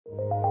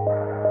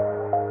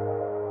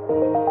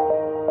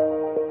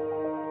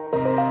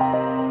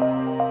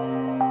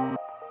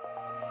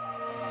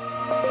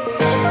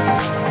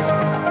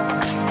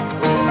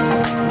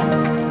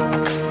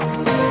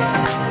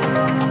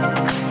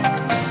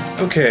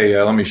Okay,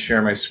 let me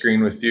share my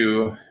screen with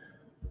you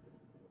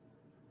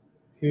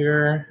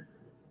here.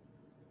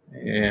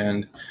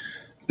 And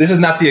this is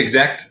not the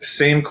exact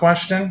same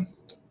question,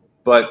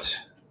 but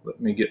let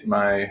me get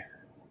my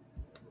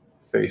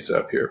face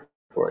up here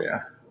for you. All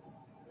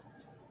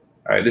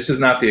right, this is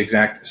not the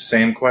exact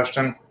same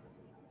question,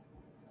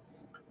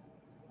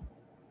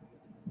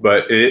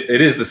 but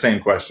it is the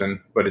same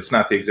question, but it's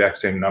not the exact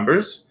same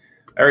numbers.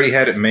 I already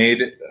had it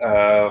made,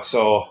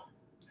 so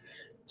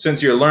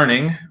since you're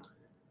learning,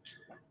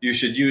 you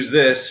should use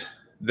this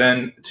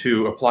then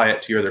to apply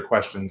it to your other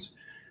questions.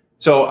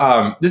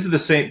 So this is the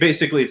same,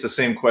 basically it's the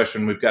same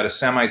question. We've got a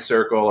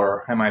semicircle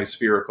or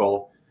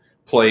hemispherical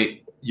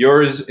plate.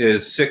 Yours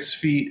is 6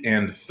 feet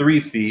and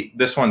 3 feet.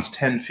 This one's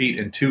 10 feet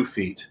and 2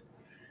 feet.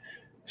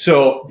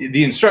 So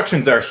the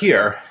instructions are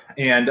here,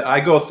 and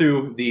I go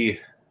through the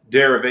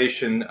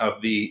derivation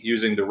of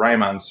using the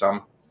Riemann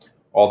sum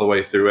all the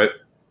way through it,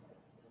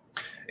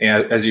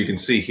 and as you can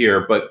see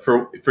here. But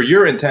for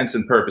your intents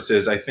and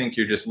purposes, I think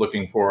you're just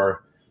looking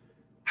for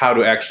how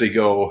to actually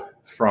go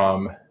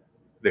from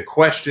the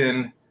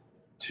question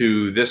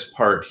to this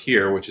part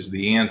here, which is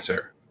the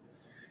answer.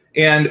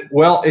 And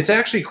well, it's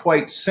actually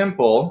quite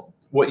simple.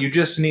 What you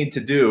just need to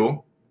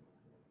do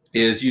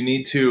is you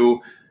need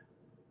to,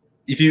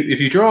 if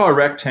you draw a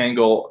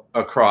rectangle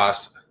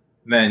across,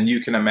 then you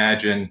can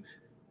imagine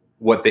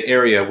what the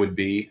area would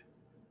be,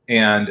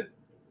 and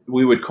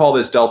we would call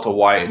this delta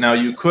y. Now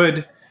you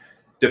could,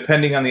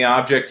 depending on the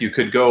object, you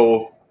could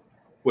go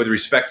with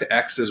respect to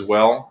x as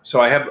well.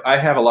 So I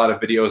have a lot of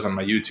videos on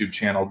my YouTube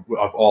channel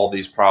of all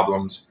these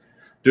problems,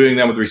 doing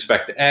them with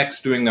respect to x,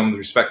 doing them with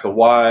respect to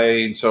y,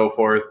 and so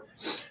forth.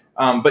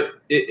 But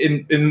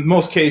in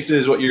most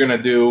cases, what you're going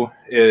to do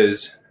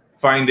is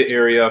find the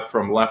area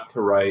from left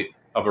to right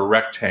of a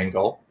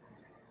rectangle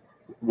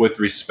with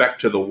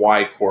respect to the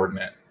y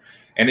coordinate.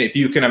 And if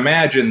you can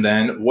imagine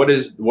then, what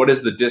is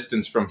the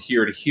distance from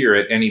here to here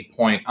at any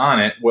point on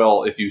it?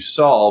 Well, if you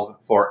solve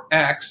for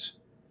x,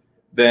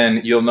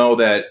 then you'll know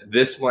that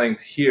this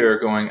length here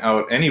going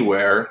out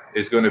anywhere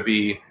is going to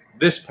be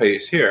this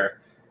pace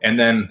here. And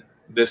then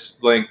this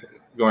length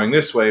going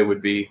this way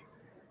would be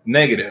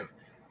negative.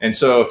 And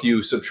so if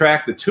you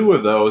subtract the two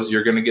of those,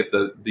 you're going to get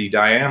the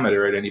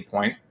diameter at any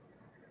point,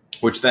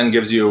 which then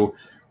gives you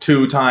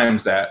 2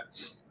 times that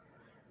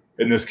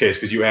in this case,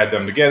 because you add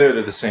them together,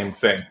 they're the same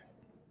thing.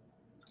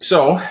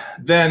 So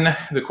then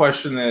the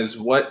question is,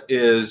 what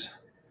is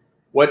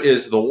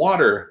the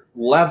water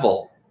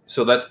level?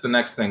 So that's the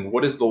next thing.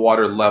 What is the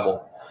water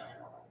level?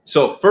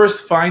 So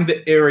first find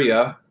the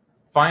area,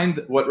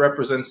 find what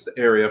represents the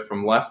area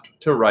from left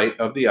to right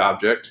of the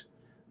object,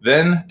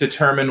 then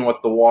determine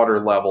what the water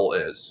level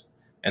is.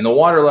 And the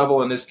water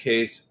level in this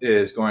case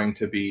is going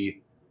to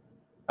be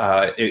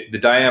the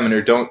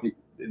diameter.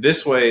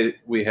 This way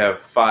we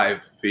have 5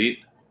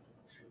 feet.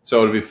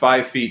 So it'll be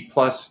 5 feet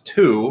plus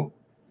 2.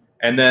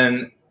 And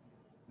then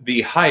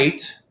the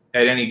height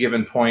at any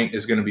given point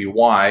is going to be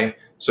y.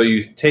 So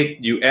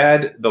you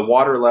add the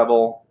water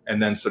level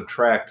and then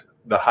subtract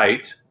the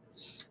height,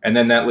 and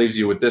then that leaves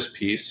you with this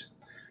piece.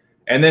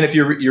 And then if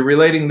you're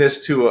relating this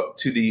to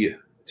the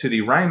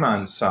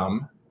Riemann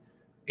sum,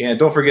 and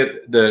don't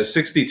forget the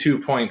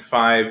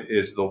 62.5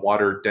 is the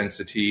water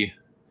density,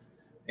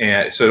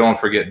 and so don't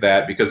forget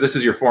that, because this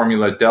is your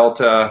formula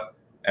delta,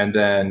 and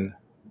then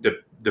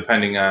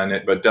depending on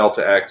it, but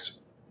delta x.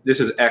 This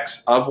is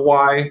x of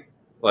y,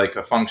 like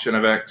a function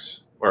of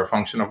x or a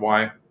function of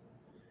y.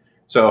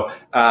 So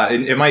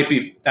it might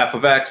be f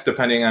of x,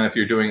 depending on if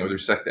you're doing it with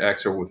respect to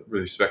x or with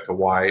respect to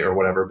y or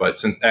whatever. But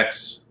since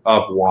x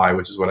of y,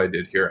 which is what I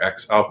did here,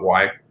 x of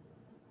y.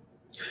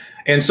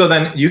 And so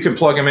then you can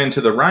plug them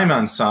into the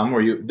Riemann sum,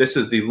 where this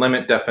is the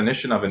limit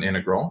definition of an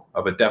integral,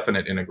 of a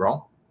definite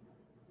integral.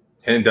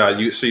 And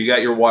so you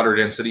got your water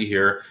density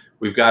here.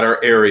 We've got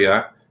our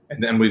area,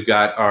 and then we've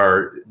got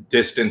our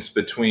distance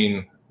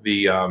between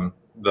the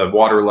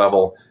water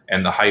level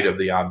and the height of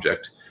the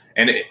object.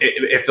 And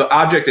if the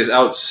object is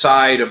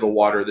outside of the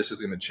water, this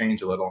is going to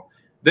change a little.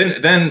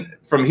 Then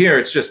from here,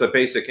 it's just a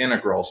basic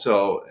integral.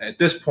 So at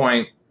this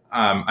point,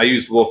 I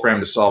used Wolfram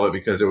to solve it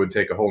because it would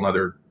take a whole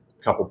nother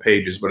couple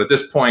pages. But at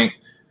this point,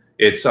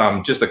 it's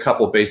just a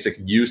couple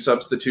basic u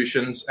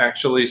substitutions,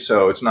 actually.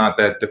 So it's not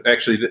that,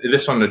 actually,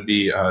 this one would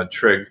be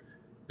trig.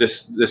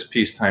 This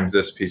piece times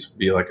this piece would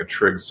be like a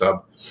trig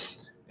sub.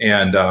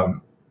 And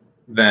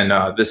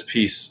then this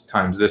piece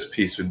times this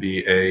piece would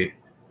be a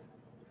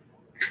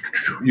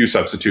u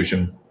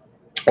substitution,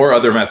 or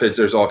other methods.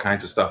 There's all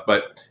kinds of stuff,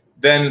 but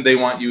then they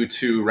want you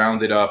to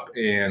round it up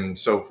and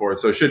so forth.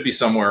 So it should be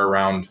somewhere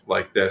around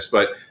like this.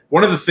 But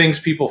one of the things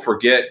people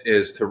forget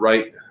is to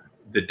write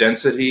the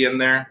density in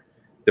there.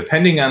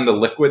 Depending on the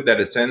liquid that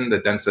it's in, the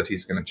density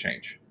is going to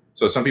change.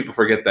 So some people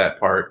forget that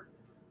part.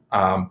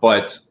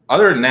 But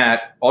other than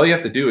that, all you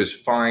have to do is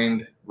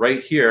find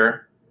right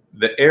here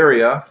the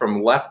area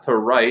from left to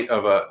right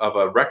of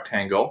a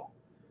rectangle,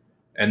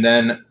 and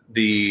then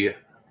the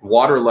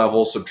water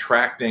level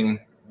subtracting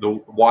the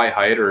y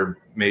height, or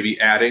maybe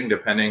adding,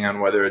 depending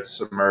on whether it's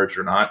submerged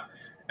or not.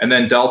 And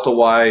then delta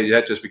y,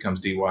 that just becomes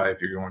dy if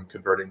you're going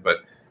converting. But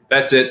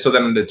that's it. So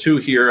then the 2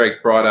 here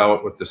I brought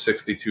out with the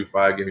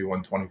 62.5, give you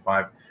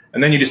 125.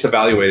 And then you just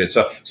evaluate it.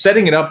 So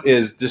setting it up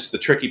is just the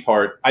tricky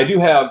part. I do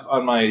have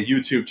on my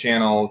YouTube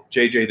channel,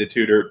 JJ the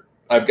Tutor,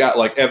 I've got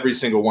like every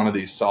single one of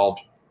these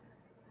solved.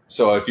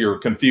 So if you're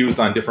confused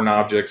on different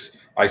objects,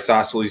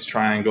 isosceles,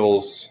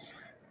 triangles,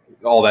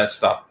 all that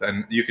stuff,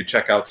 then you could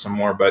check out some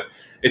more. But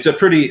it's a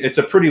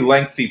pretty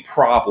lengthy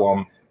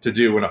problem to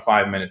do in a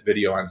 5-minute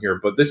video on here.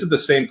 But this is the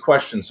same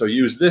question. So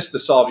use this to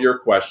solve your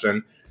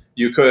question.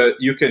 You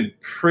can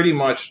pretty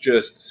much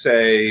just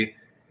say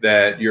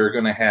that you're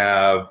going to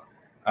have,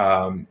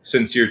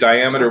 since your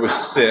diameter was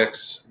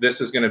 6,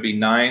 this is going to be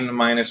 9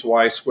 minus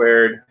y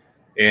squared.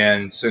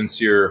 And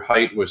since your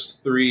height was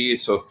 3,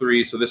 so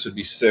this would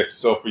be 6.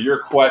 So for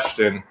your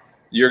question,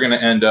 you're going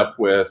to end up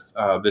with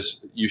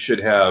this. You should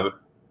have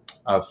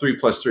 3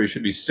 plus 3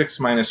 should be 6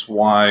 minus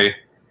y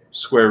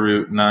square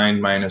root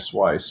 9 minus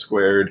y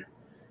squared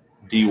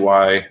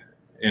dy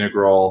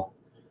integral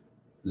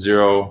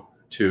 0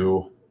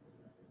 to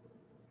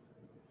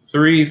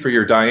 3 for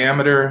your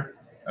diameter,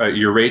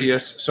 your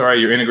radius. Sorry,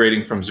 you're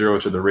integrating from 0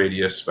 to the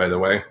radius, by the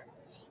way.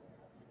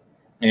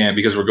 And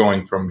because we're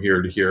going from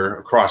here to here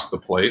across the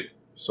plate,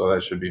 so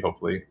that should be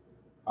hopefully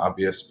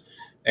obvious.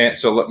 And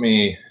so let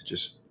me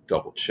just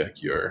double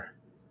check your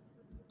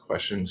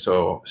question.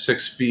 So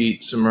 6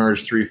 feet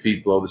submerged, 3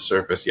 feet below the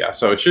surface. Yeah,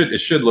 so it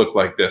should look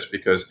like this,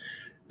 because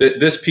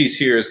this piece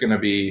here is going to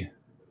be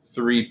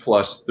 3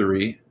 plus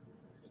 3,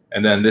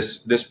 and then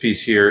this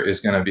piece here is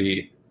going to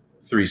be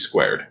 3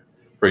 squared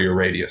for your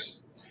radius.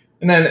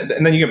 And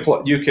then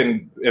you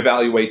can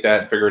evaluate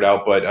that and figure it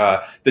out.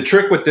 But the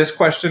trick with this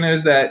question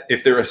is that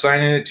if they're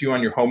assigning it to you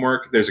on your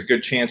homework, there's a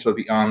good chance it'll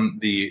be on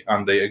the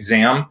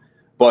exam,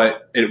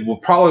 but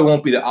it probably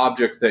won't be the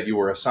object that you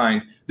were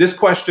assigned.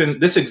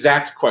 This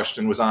exact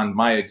question was on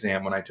my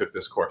exam when I took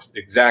this course.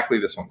 Exactly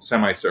this one,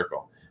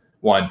 semicircle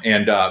one.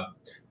 And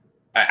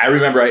I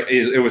remember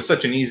it was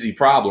such an easy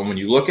problem. When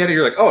you look at it,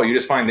 you're like, oh, you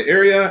just find the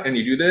area and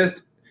you do this.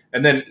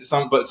 And then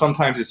but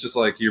sometimes it's just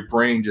like your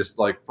brain just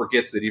like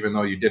forgets it, even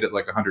though you did it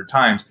like 100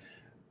 times.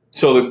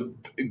 So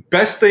the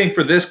best thing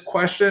for this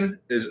question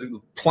is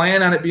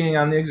plan on it being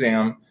on the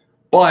exam,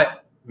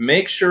 but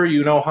make sure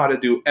you know how to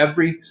do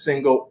every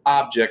single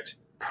object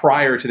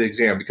prior to the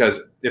exam. Because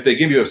if they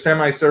give you a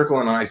semicircle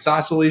and an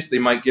isosceles, they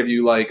might give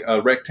you like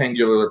a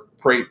rectangular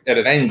plate at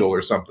an angle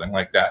or something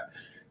like that.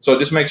 So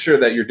just make sure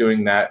that you're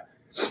doing that,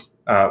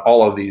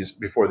 all of these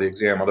before the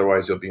exam.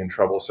 Otherwise, you'll be in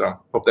trouble. So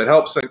hope that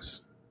helps.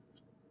 Thanks.